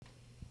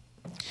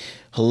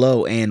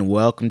Hello and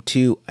welcome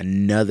to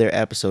another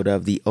episode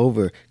of the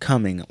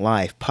Overcoming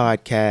Life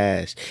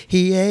podcast.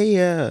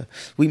 Yeah,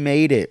 we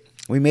made it.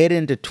 We made it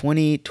into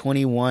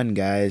 2021,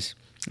 guys.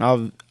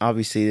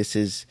 Obviously, this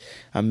is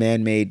a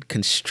man-made,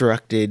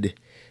 constructed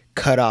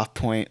cutoff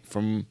point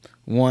from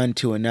one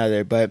to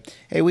another. But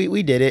hey,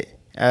 we did it.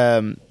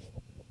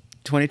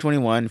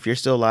 2021. If you're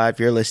still alive,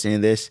 if you're listening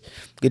to this,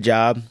 good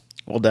job.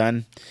 Well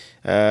done.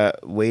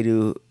 Way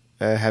to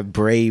have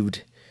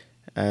braved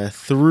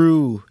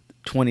through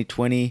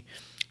 2020.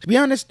 To be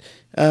honest,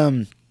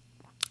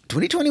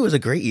 2020 was a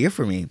great year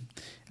for me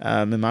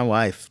and my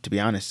wife, to be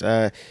honest.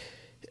 I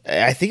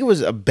think it was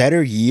a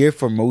better year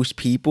for most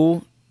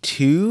people,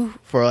 too.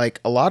 For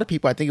like a lot of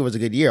people, I think it was a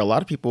good year. A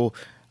lot of people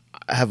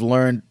have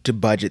learned to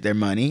budget their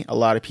money. A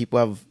lot of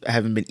people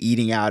haven't been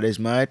eating out as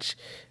much.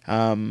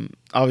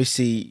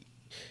 Obviously,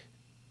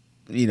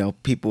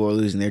 people are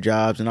losing their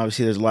jobs, and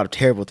obviously there's a lot of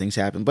terrible things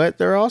happen, but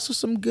there are also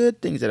some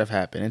good things that have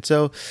happened. And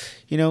so,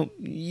 you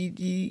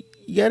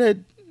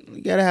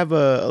gotta have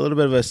a little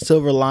bit of a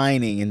silver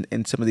lining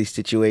in some of these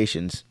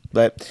situations.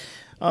 But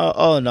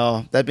all in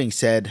all, that being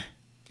said,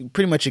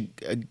 pretty much a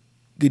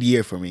good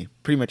year for me.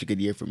 Pretty much a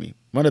good year for me.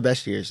 One of the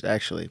best years,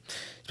 actually,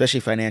 especially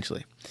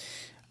financially.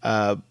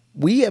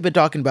 We have been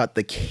talking about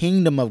the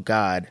kingdom of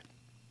God,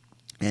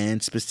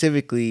 and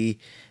specifically,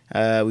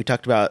 we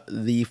talked about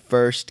the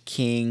first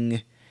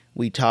king.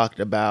 We talked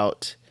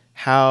about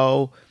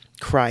how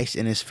Christ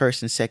in his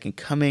first and second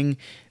coming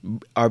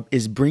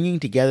is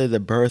bringing together the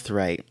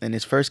birthright. In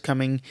his first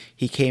coming,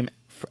 he came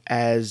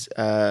as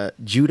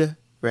Judah,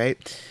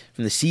 right?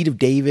 From the seed of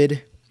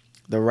David,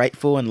 the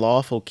rightful and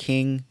lawful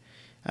king.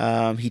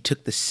 He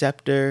took the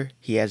scepter.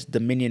 He has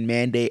dominion,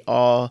 mandate,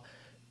 all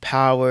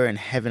power in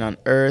heaven on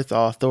earth.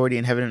 All authority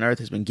in heaven and earth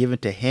has been given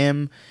to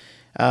him.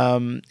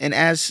 And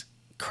as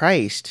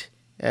Christ,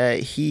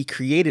 he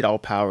created all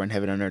power in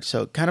heaven and earth.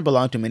 So it kind of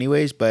belonged to him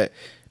anyways, but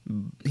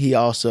he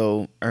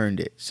also earned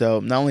it.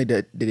 So not only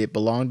did it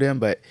belong to him,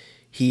 but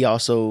he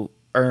also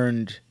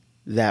earned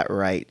that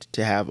right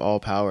to have all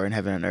power in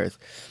heaven and earth.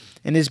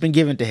 And it's been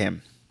given to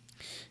him.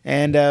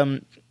 And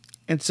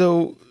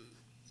so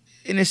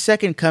in his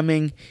second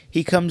coming,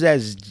 he comes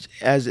as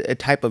a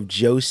type of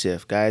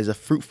Joseph, guys, a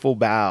fruitful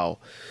bough.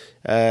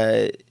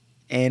 And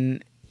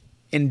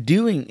in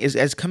doing is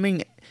as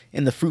coming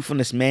in the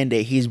fruitfulness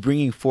mandate, he's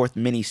bringing forth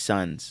many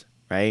sons,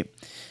 right?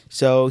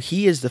 So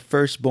he is the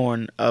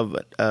firstborn of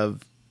a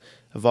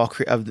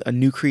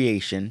new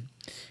creation,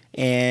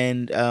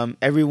 and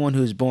everyone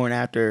who is born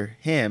after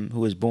him,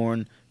 who is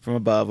born from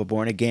above or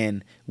born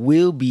again,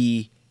 will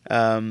be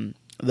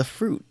the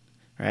fruit,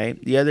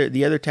 right?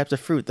 The other types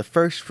of fruit, the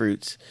first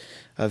fruits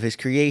of his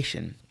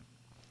creation,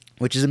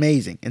 which is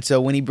amazing. And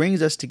so when he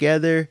brings us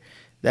together,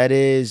 that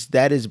is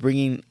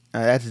bringing.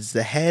 That is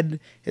the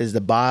head, is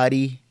the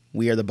body.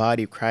 We are the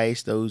body of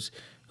Christ, those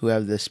who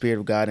have the Spirit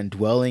of God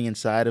indwelling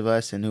inside of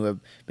us and who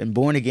have been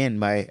born again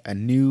by a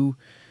new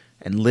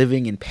and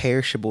living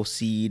imperishable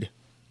seed,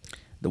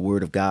 the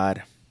Word of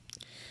God.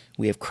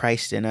 We have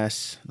Christ in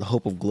us, the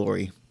hope of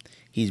glory.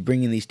 He's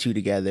bringing these two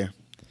together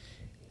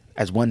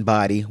as one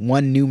body,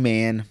 one new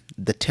man,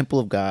 the temple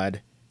of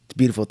God. It's a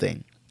beautiful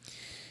thing.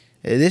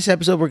 In this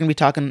episode, we're going to be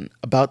talking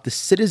about the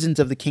citizens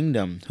of the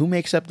kingdom. Who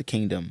makes up the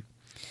kingdom?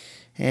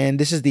 And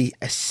this is the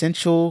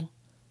essential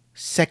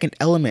second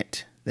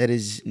element that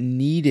is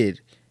needed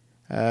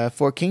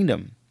for a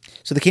kingdom.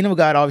 So the kingdom of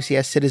God obviously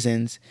has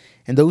citizens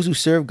and those who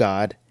serve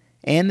God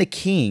and the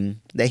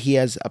king that he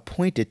has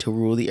appointed to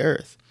rule the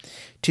earth.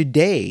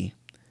 Today,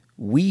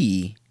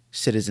 we,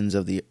 citizens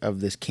of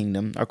this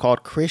kingdom, are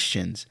called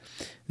Christians,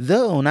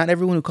 though not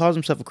everyone who calls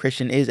himself a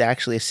Christian is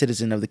actually a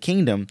citizen of the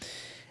kingdom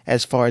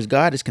as far as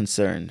God is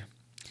concerned.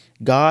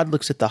 God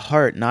looks at the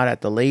heart, not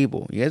at the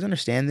label. You guys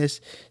understand this?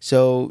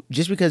 So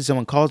just because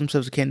someone calls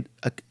themselves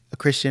a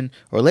Christian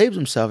or labels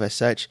himself as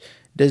such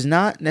does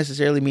not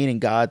necessarily mean in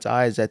God's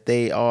eyes that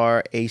they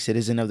are a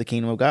citizen of the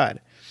kingdom of God.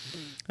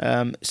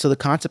 So the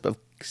concept of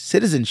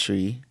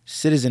citizenry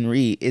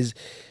is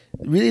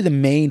really the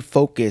main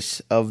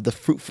focus of the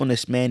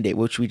fruitfulness mandate,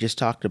 which we just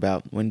talked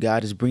about, when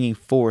God is bringing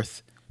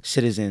forth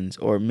citizens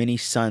or many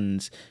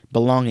sons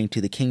belonging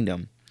to the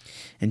kingdom.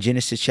 In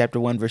Genesis chapter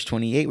 1, verse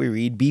 28, we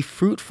read, "Be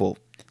fruitful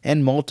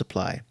and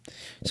multiply."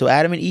 So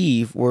Adam and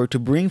Eve were to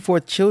bring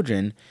forth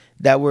children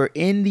that were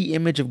in the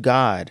image of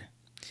God.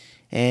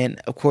 And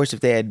of course,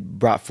 if they had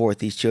brought forth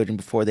these children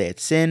before they had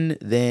sinned,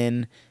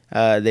 then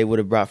they would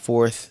have brought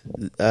forth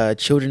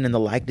children in the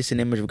likeness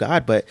and image of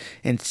God. But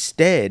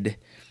instead,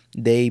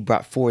 they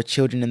brought forth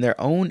children in their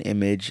own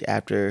image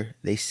after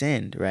they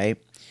sinned, right?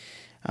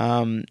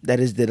 That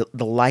is the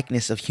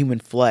likeness of human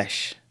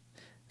flesh.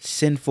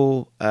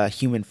 Sinful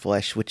human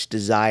flesh, which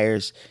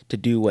desires to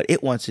do what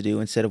it wants to do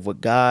instead of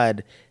what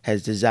God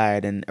has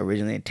desired and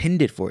originally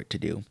intended for it to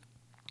do.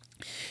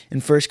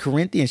 In 1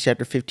 Corinthians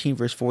chapter 15,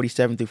 verse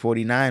 47 through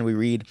 49, we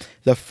read,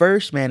 "The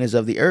first man is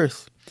of the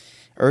earth,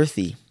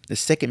 earthy. The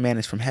second man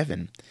is from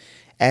heaven.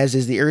 As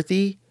is the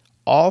earthy,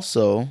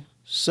 also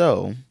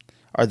so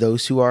are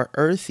those who are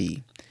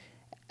earthy.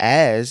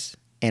 As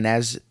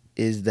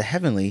is the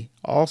heavenly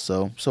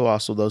also, so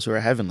also those who are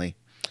heavenly.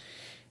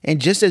 And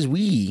just as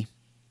we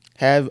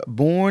have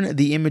borne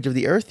the image of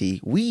the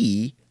earthy,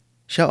 we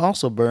shall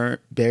also bear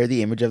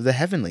the image of the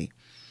heavenly.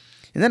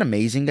 Isn't that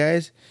amazing,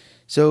 guys?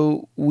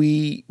 So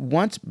we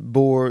once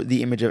bore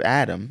the image of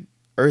Adam,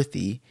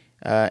 earthy,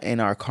 in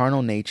our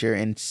carnal nature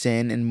and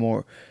sin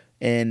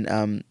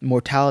and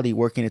mortality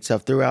working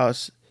itself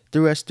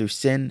through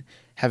sin,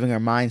 having our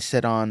minds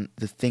set on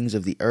the things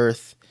of the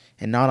earth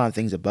and not on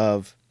things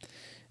above,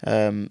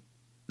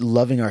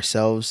 loving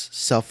ourselves,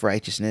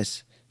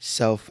 self-righteousness,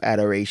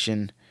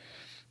 self-adoration,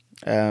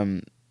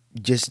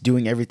 just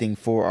doing everything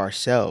for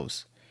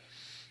ourselves.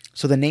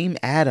 So the name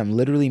Adam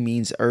literally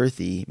means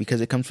earthy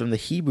because it comes from the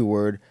Hebrew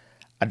word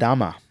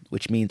Adama,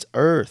 which means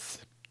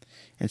earth.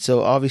 And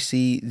so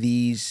obviously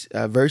these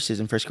verses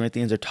in 1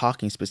 Corinthians are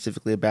talking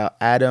specifically about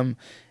Adam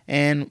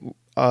and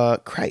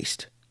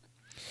Christ.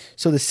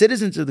 So the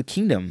citizens of the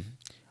kingdom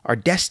are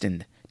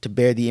destined to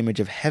bear the image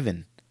of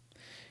heaven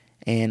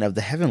and of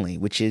the heavenly,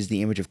 which is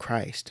the image of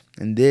Christ.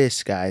 And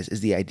this, guys,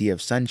 is the idea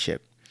of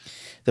sonship.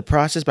 The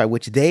process by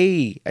which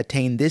they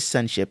attain this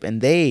sonship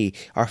and they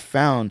are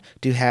found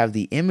to have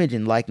the image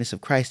and likeness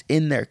of Christ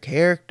in their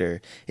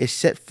character is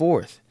set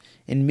forth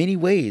in many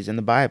ways in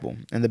the Bible.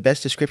 And the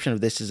best description of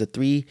this is a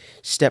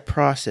 3-step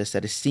process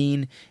that is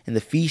seen in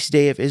the feast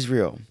day of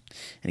Israel.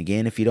 And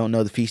again, if you don't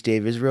know the feast day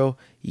of Israel,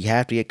 you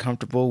have to get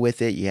comfortable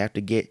with it. You have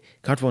to get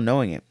comfortable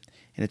knowing it.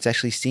 And it's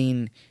actually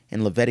seen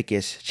in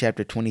Leviticus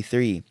chapter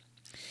 23.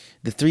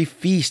 The 3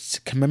 feasts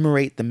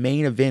commemorate the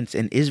main events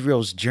in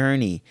Israel's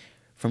journey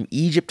from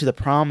Egypt to the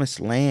promised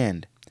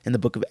land in the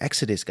book of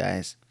Exodus,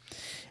 guys.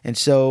 And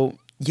so,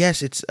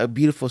 yes, it's a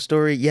beautiful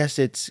story. Yes,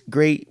 it's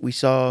great. We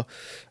saw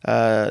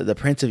the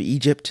Prince of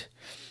Egypt.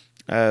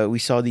 We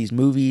saw these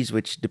movies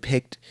which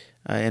depict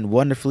and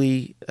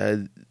wonderfully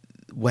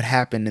what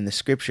happened in the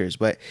scriptures.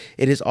 But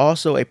it is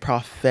also a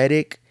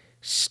prophetic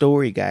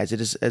story, guys.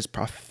 It is as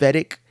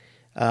prophetic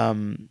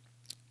and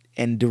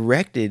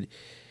directed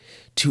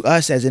to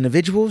us as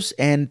individuals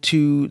and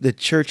to the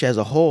church as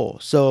a whole.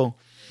 So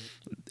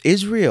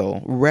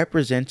Israel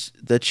represents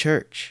the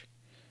church.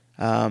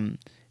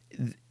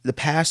 The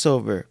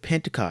Passover,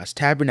 Pentecost,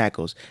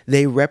 Tabernacles,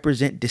 they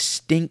represent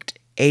distinct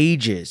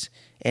ages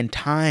and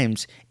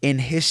times in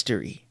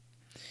history.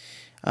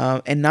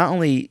 And not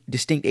only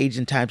distinct ages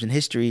and times in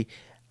history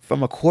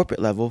from a corporate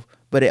level,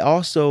 but it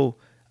also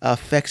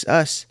affects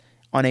us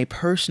on a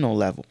personal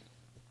level.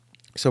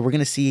 So we're going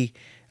to see,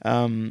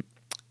 and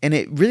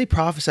it really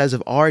prophesies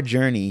of our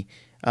journey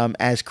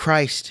as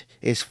Christ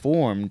is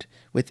formed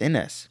within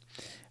us.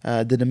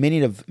 The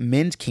dominion of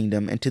men's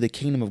kingdom into the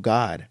kingdom of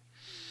God.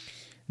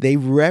 They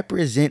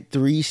represent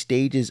 3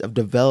 stages of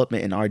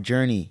development in our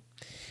journey.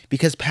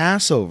 Because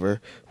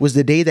Passover was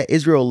the day that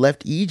Israel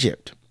left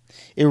Egypt.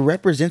 It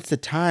represents the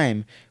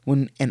time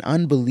when an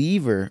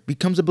unbeliever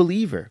becomes a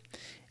believer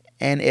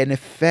and in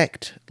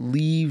effect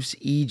leaves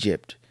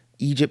Egypt.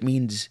 Egypt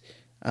means,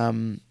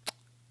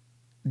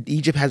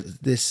 Egypt has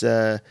this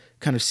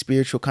kind of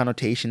spiritual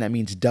connotation that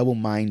means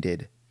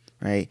double-minded.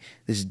 Right?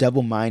 This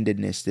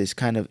double-mindedness, this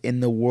kind of in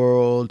the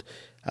world,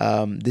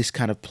 this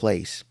kind of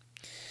place.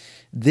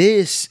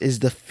 This is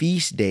the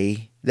feast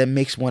day that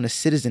makes one a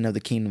citizen of the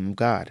kingdom of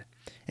God.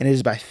 And it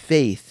is by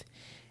faith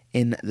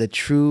in the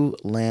true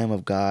Lamb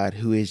of God,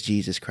 who is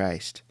Jesus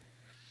Christ.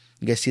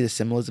 You guys see the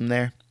symbolism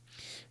there?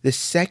 The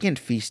second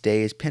feast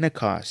day is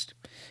Pentecost.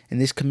 And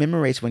this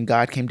commemorates when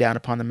God came down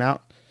upon the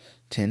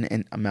mountain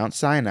and Mount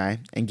Sinai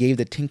and gave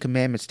the 10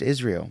 Commandments to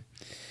Israel.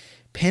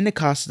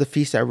 Pentecost is the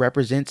feast that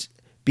represents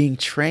being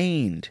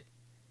trained,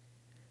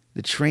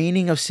 the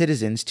training of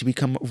citizens to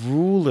become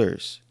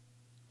rulers.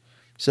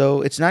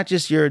 So it's not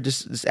just you're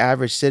just this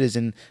average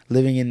citizen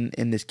living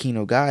in this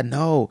kingdom of God.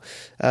 No,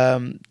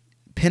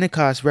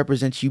 Pentecost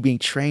represents you being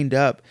trained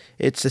up.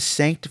 It's a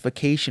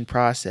sanctification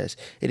process.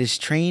 It is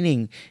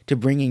training to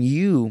bringing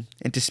you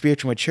into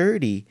spiritual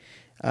maturity,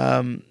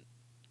 to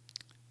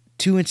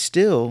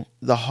instill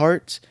the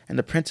hearts and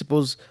the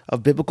principles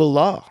of biblical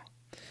law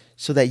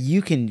so that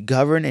you can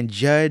govern and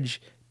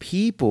judge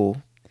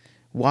people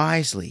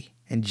wisely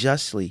and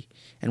justly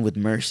and with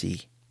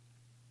mercy.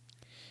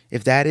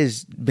 If that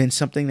has been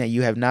something that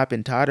you have not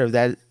been taught, or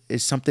that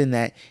is something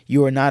that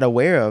you are not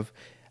aware of,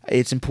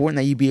 it's important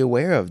that you be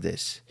aware of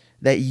this,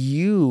 that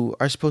you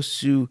are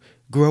supposed to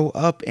grow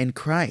up in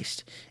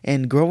Christ.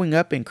 And growing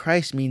up in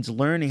Christ means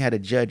learning how to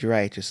judge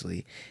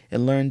righteously. It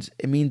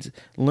means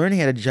learning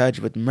how to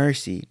judge with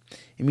mercy.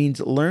 It means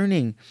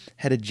learning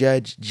how to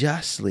judge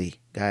justly,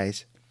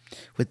 guys,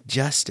 with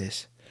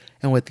justice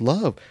and with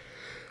love.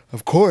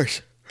 Of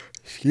course.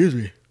 Excuse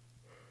me.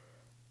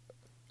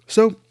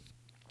 So,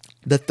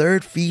 the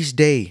third feast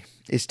day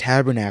is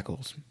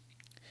Tabernacles,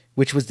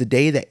 which was the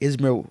day that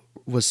Israel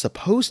was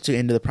supposed to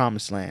enter the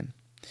promised land.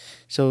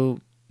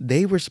 So,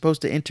 they were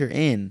supposed to enter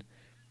in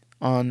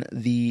on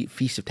the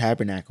Feast of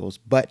Tabernacles,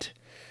 but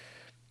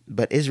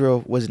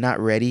Israel was not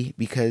ready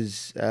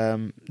because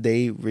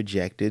they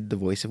rejected the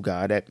voice of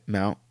God at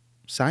Mount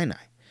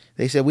Sinai.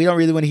 They said, we don't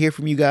really want to hear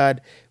from you,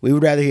 God. We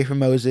would rather hear from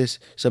Moses.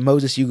 So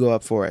Moses, you go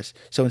up for us.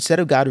 So instead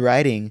of God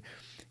writing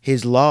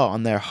his law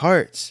on their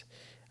hearts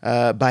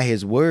by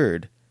his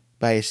word,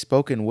 by his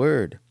spoken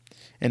word,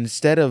 and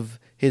instead of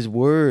his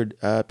word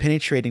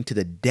penetrating to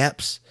the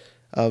depths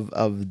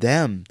of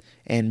them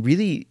and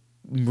really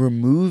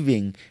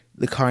removing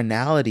the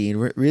carnality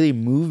and really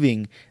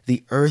moving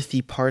the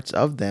earthy parts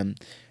of them,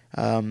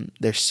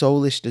 their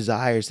soulish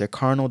desires, their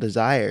carnal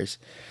desires,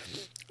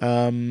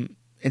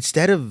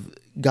 instead of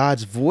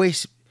God's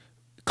voice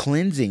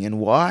cleansing and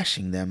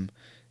washing them,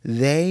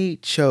 they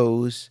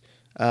chose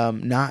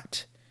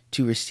not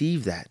to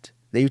receive that.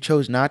 They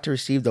chose not to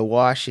receive the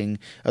washing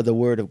of the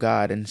word of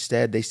God.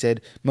 Instead, they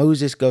said,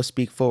 Moses, go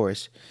speak for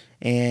us.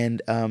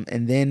 And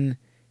then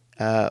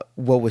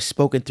what was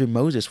spoken through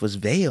Moses was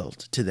veiled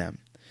to them.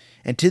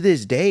 And to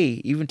this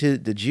day, even to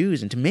the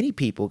Jews and to many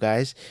people,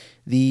 guys,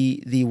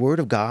 the word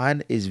of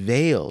God is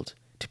veiled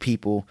to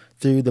people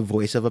through the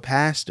voice of a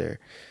pastor.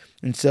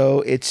 And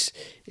so it's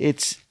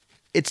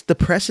the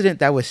precedent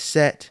that was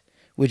set,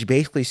 which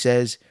basically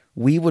says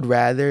we would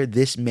rather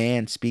this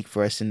man speak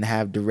for us and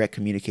have direct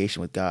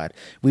communication with God.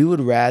 We would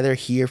rather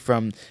hear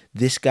from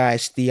this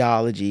guy's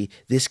theology,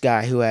 this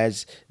guy who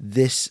has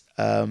this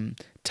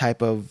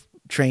type of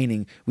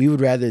training. We would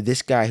rather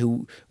this guy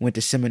who went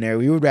to seminary.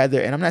 We would rather,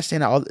 and I'm not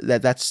saying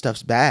that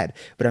stuff's bad,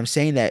 but I'm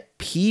saying that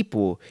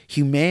people,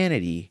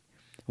 humanity,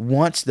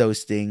 wants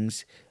those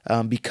things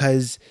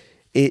because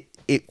it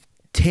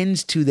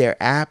tends to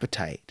their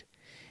appetite.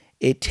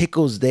 It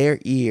tickles their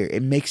ear.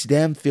 It makes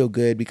them feel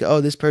good because,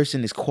 oh, this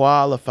person is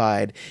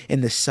qualified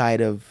in the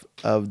sight of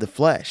the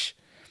flesh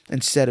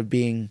instead of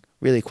being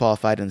really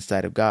qualified in the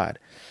sight of God.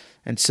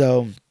 And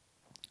so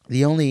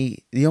the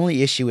only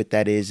issue with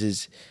that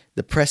is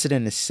the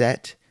precedent is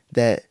set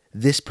that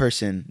this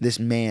person, this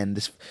man,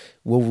 this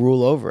will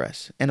rule over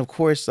us. And of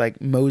course, like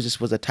Moses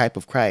was a type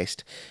of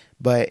Christ,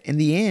 but in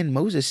the end,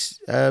 Moses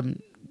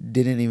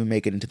didn't even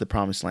make it into the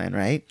promised land,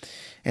 right?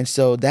 And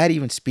so that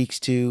even speaks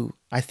to,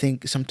 I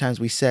think sometimes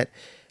we set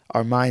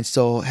our minds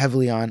so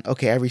heavily on,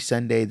 okay, every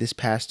Sunday, this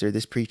pastor,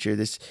 this preacher,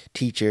 this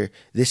teacher,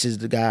 this is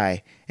the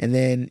guy. And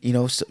then,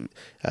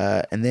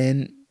 and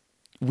then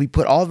we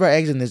put all of our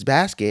eggs in this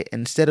basket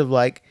instead of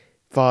like,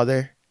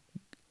 Father,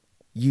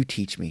 you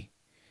teach me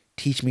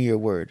your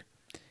word.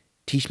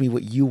 Teach me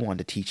what you want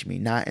to teach me,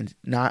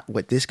 not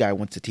what this guy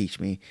wants to teach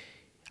me.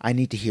 I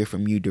need to hear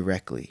from you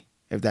directly,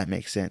 if that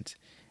makes sense.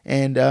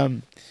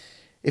 And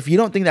if you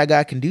don't think that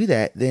God can do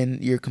that, then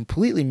you're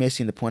completely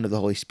missing the point of the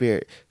Holy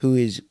Spirit, who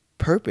is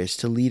purposed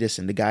to lead us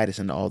and to guide us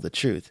into all the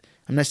truth.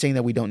 I'm not saying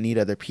that we don't need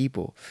other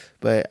people,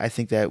 but I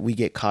think that we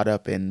get caught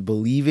up in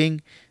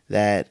believing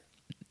that,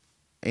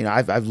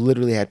 I've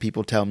literally had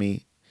people tell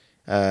me,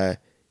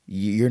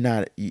 you're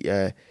not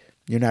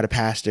a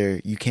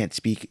pastor. You can't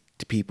speak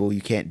to people.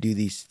 You can't do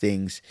these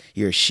things.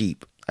 You're a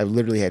sheep. I've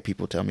literally had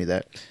people tell me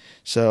that.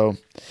 So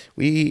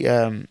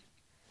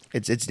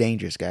it's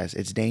dangerous, guys.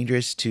 It's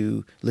dangerous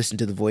to listen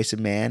to the voice of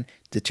man,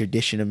 the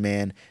tradition of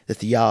man, the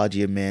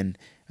theology of men,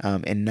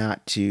 and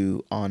not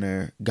to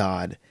honor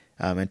God,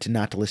 and to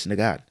not to listen to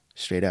God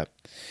straight up.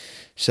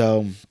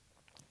 So,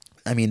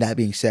 that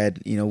being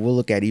said, we'll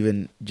look at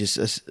even just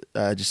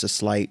a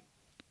slight.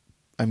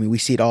 We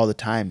see it all the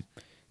time.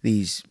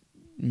 These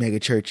mega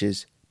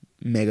churches,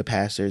 mega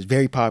pastors,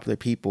 very popular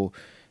people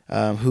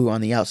who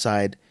on the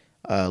outside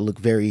look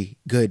very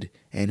good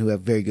and who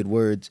have very good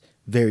words,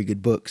 very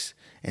good books.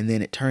 And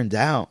then it turns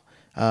out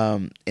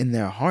in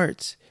their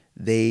hearts,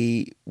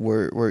 they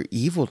were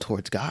evil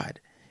towards God.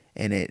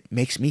 And it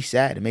makes me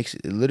sad.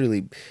 It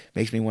literally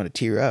makes me want to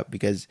tear up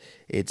because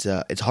it's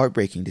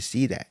heartbreaking to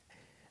see that.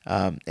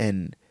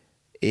 And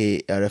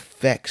it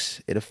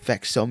affects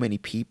so many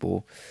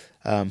people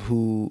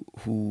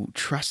who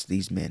trust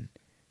these men,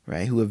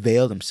 right? Who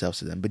avail themselves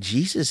to them. But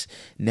Jesus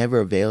never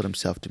availed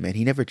himself to men.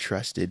 He never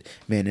trusted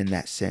men in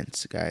that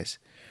sense, guys,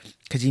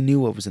 because he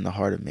knew what was in the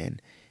heart of men.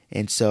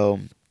 And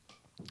so,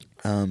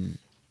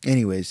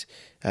 anyways,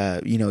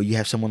 you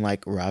have someone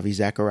like Ravi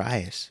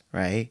Zacharias,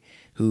 right?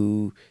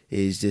 Who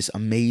is this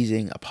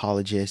amazing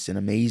apologist, an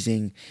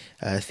amazing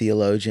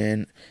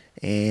theologian,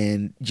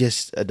 and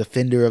just a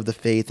defender of the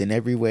faith in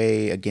every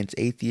way against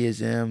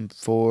atheism,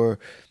 for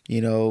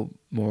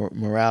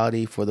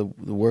morality, for the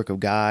work of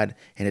God.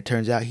 And it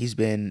turns out he's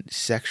been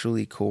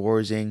sexually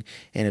coercing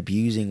and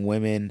abusing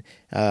women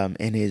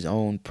in his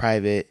own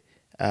private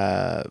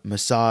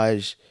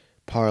massage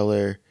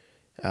parlor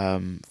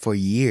for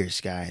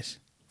years, guys,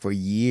 for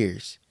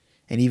years,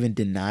 and even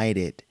denied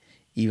it,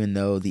 even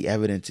though the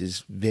evidence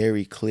is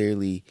very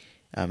clearly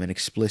and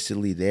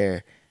explicitly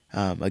there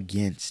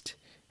against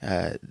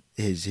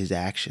his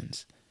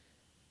actions.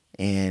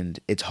 And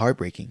it's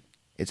heartbreaking.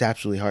 It's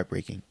absolutely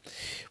heartbreaking.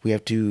 We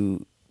have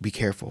to be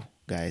careful,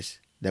 guys,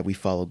 that we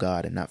follow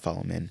God and not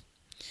follow men.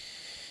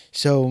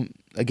 So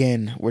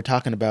again, we're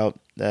talking about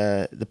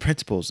the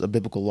principles of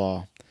biblical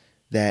law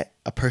that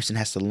a person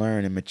has to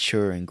learn and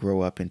mature and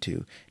grow up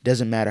into. It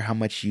doesn't matter how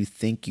much you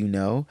think you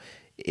know.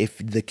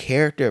 If the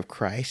character of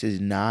Christ is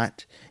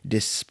not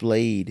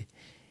displayed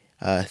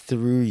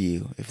through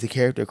you, if the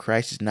character of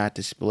Christ is not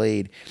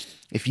displayed,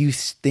 if you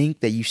think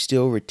that you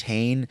still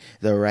retain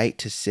the right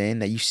to sin,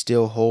 that you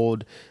still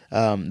hold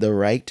the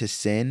right to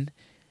sin,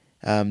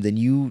 then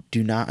you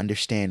do not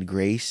understand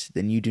grace.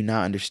 Then you do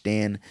not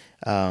understand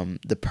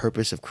the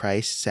purpose of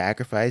Christ's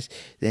sacrifice.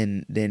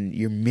 Then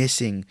you're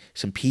missing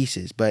some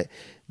pieces. But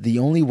the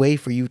only way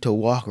for you to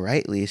walk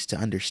rightly is to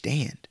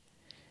understand.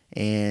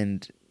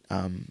 And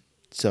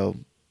so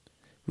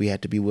we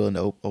have to be willing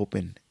to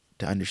open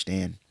to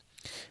understand.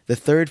 The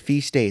third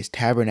feast day is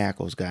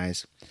Tabernacles,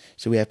 guys.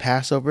 So we have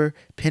Passover,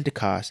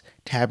 Pentecost,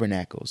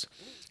 Tabernacles.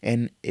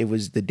 And it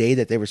was the day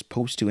that they were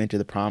supposed to enter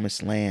the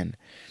promised land.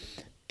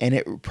 And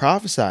it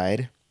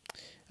prophesied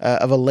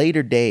of a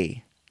later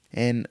day.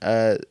 And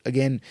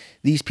again,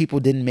 these people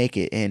didn't make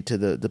it into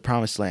the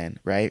promised land,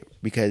 right?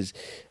 Because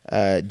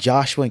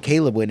Joshua and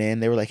Caleb went in.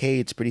 They were like, hey,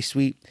 it's pretty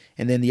sweet.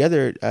 And then the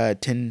other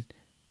 10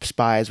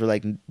 spies were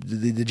like,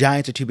 the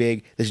giants are too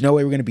big. There's no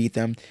way we're going to beat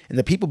them. And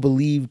the people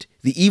believed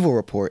the evil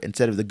report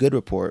instead of the good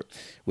report,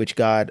 which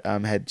God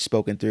had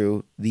spoken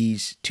through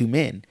these two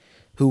men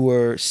who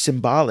were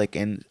symbolic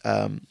and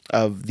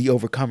of the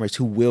overcomers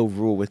who will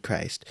rule with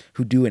Christ,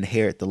 who do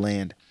inherit the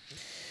land.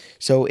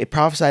 So it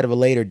prophesied of a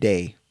later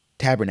day,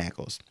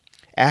 Tabernacles,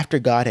 after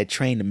God had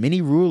trained many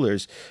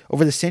rulers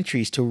over the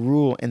centuries to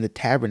rule in the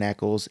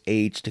Tabernacles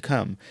age to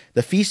come.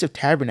 The Feast of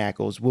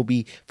Tabernacles will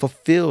be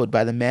fulfilled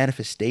by the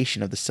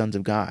manifestation of the sons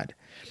of God,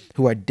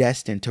 who are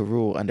destined to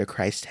rule under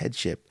Christ's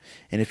headship.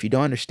 And if you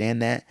don't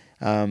understand that,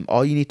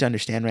 all you need to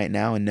understand right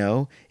now and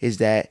know is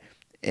that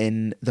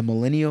in the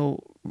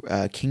millennial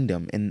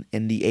kingdom,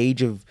 in the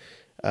age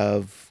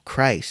of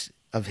Christ,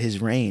 of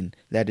his reign,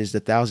 that is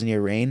the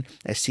 1,000-year reign,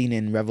 as seen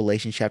in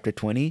Revelation chapter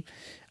 20,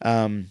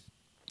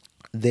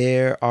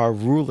 there are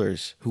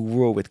rulers who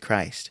rule with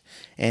Christ.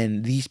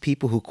 And these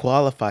people who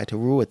qualify to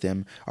rule with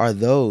him are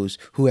those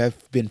who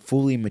have been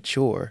fully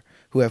mature,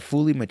 who have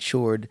fully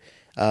matured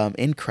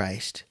in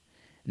Christ.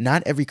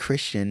 Not every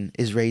Christian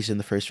is raised in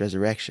the first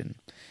resurrection.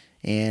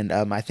 And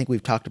I think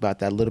we've talked about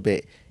that a little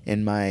bit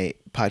in my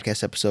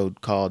podcast episode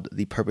called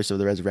The Purpose of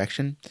the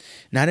Resurrection.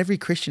 Not every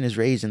Christian is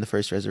raised in the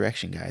first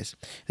resurrection, guys.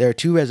 There are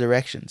two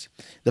resurrections.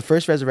 The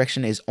first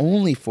resurrection is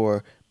only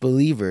for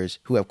believers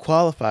who have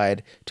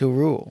qualified to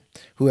rule,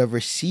 who have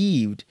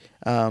received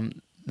the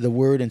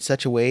word in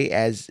such a way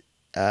as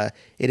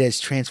it has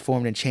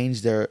transformed and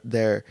changed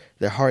their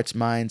hearts,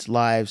 minds,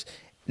 lives,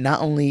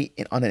 not only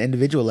on an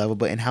individual level,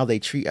 but in how they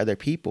treat other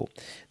people,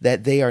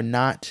 that they are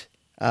not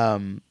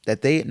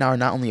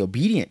only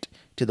obedient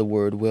to the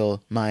word,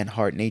 will, mind,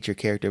 heart, nature,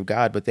 character of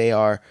God, but they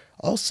are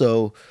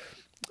also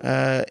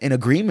in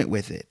agreement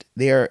with it.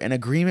 They are in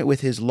agreement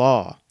with his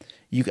law.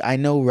 I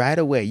know right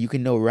away, you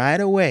can know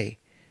right away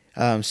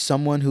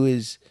someone who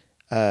is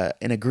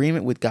in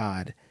agreement with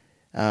God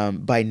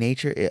by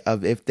nature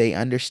of if they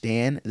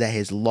understand that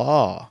his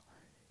law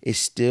is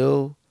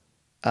still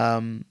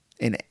and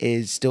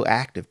is still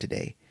active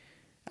today.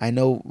 I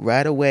know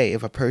right away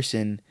if a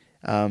person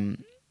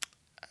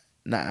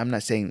I'm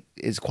not saying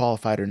is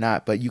qualified or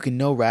not, but you can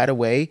know right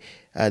away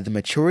the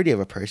maturity of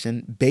a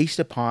person based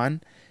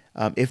upon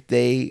if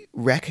they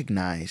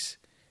recognize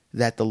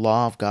that the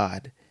law of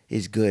God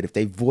is good. If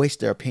they voice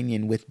their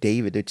opinion with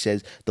David, it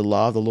says the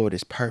law of the Lord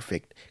is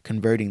perfect,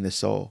 converting the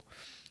soul.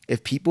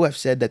 If people have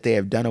said that they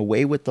have done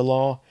away with the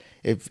law,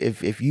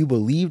 if you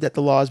believe that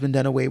the law has been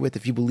done away with,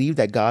 if you believe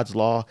that God's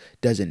law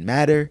doesn't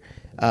matter,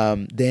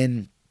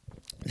 then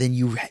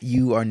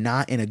you are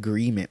not in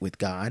agreement with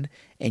God,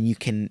 and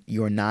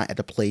you're not at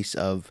a place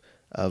of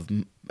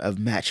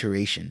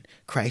maturation.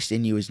 Christ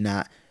in you is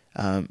not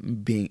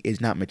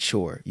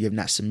mature. You have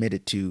not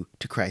submitted to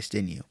Christ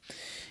in you.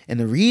 And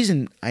the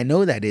reason I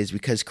know that is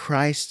because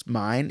Christ's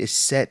mind is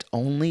set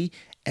only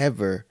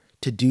ever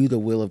to do the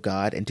will of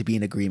God and to be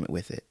in agreement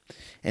with it.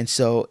 And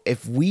so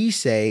if we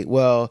say,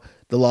 well,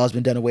 the law has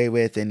been done away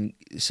with, and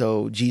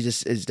so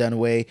Jesus is done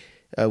away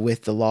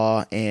with the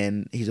law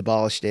and he's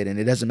abolished it and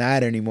it doesn't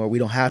matter anymore, we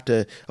don't have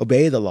to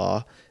obey the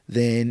law,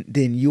 then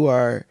you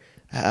are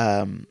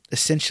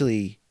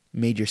essentially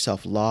made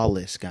yourself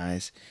lawless,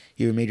 guys.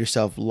 You made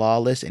yourself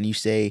lawless, and you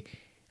say,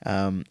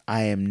 I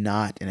am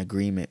not in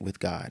agreement with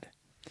God.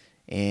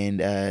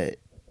 And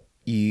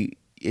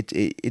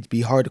it'd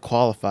be hard to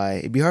qualify.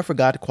 It'd be hard for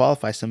God to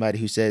qualify somebody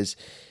who says,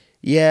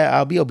 yeah,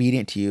 I'll be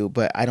obedient to you,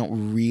 but I'm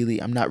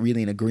not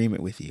really in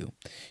agreement with you.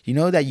 You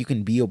know that you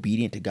can be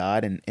obedient to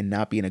God and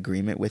not be in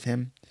agreement with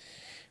him?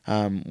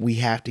 We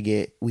have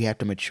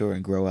to mature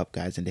and grow up,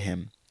 guys, into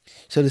him.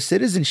 So the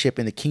citizenship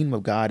in the kingdom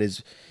of God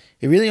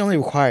it really only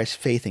requires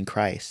faith in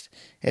Christ,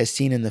 as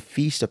seen in the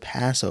Feast of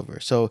Passover.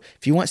 So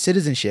if you want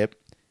citizenship,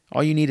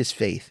 all you need is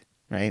faith,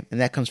 right?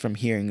 And that comes from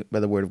hearing by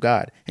the word of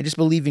God and just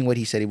believing what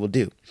he said he will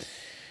do.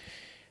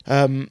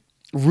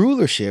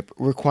 Rulership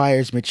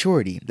requires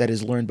maturity that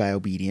is learned by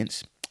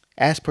obedience,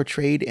 as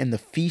portrayed in the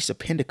Feast of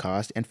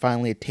Pentecost and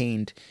finally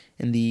attained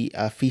in the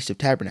Feast of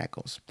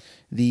Tabernacles.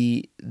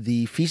 The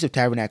Feast of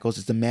Tabernacles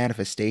is the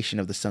manifestation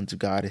of the sons of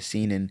God, as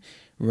seen in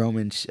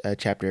Romans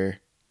chapter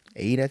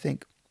 8, I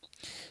think.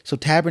 So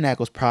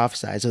tabernacles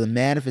prophesies of the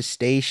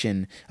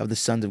manifestation of the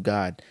sons of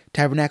God.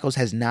 Tabernacles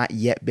has not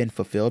yet been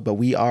fulfilled, but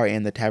we are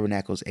in the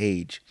tabernacles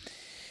age.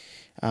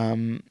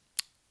 When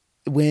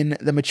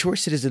the mature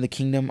citizens of the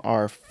kingdom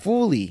are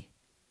fully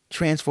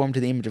transformed to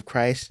the image of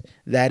Christ,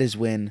 that is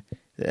when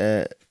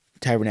the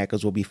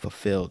tabernacles will be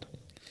fulfilled.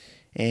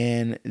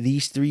 And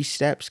these 3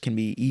 steps can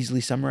be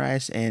easily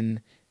summarized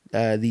in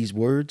these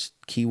words,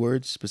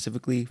 keywords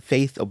specifically: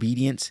 faith,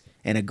 obedience,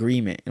 and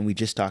agreement. And we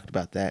just talked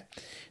about that.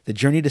 The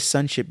journey to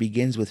sonship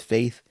begins with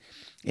faith.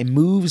 It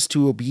moves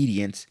to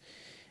obedience,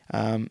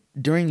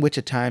 during which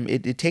a time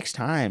it takes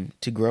time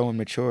to grow and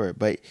mature.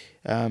 But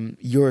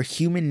your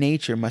human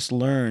nature must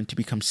learn to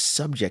become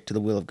subject to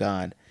the will of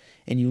God.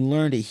 And you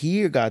learn to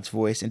hear God's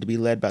voice and to be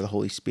led by the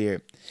Holy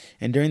Spirit.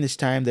 And during this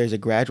time, there's a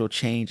gradual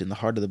change in the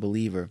heart of the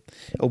believer.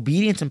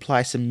 Obedience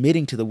implies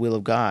submitting to the will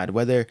of God,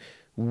 whether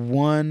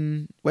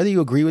you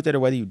agree with it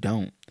or whether you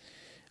don't.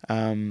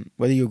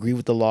 Whether you agree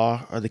with the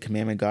law or the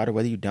commandment of God or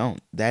whether you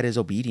don't. That is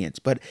obedience.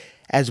 But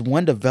as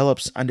one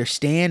develops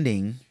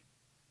understanding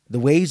the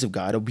ways of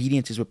God,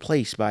 obedience is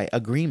replaced by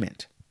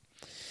agreement.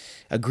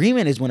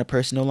 Agreement is when a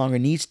person no longer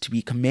needs to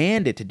be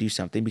commanded to do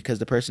something because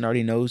the person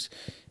already knows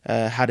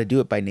how to do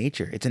it by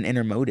nature. It's an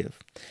inner motive.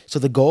 So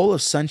the goal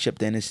of sonship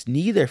then is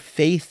neither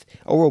faith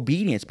or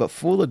obedience, but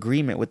full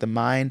agreement with the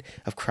mind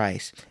of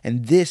Christ.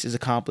 And this is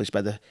accomplished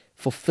by the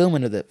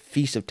fulfillment of the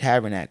Feast of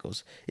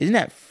Tabernacles. Isn't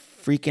that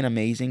freaking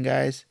amazing,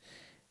 guys?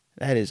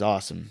 That is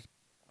awesome.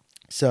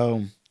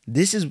 So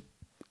this is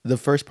the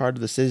first part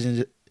of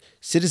the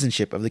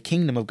citizenship of the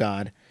kingdom of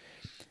God.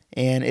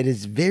 And it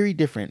is very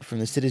different from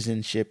the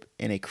citizenship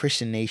in a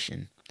Christian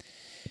nation.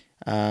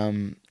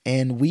 And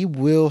we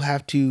will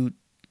have to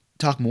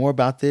talk more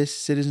about this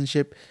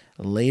citizenship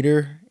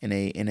later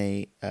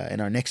in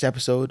our next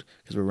episode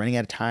because we're running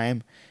out of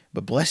time.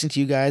 But blessing to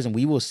you guys, and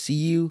we will see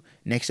you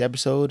next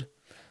episode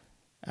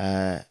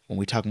when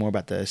we talk more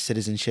about the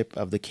citizenship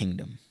of the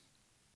kingdom.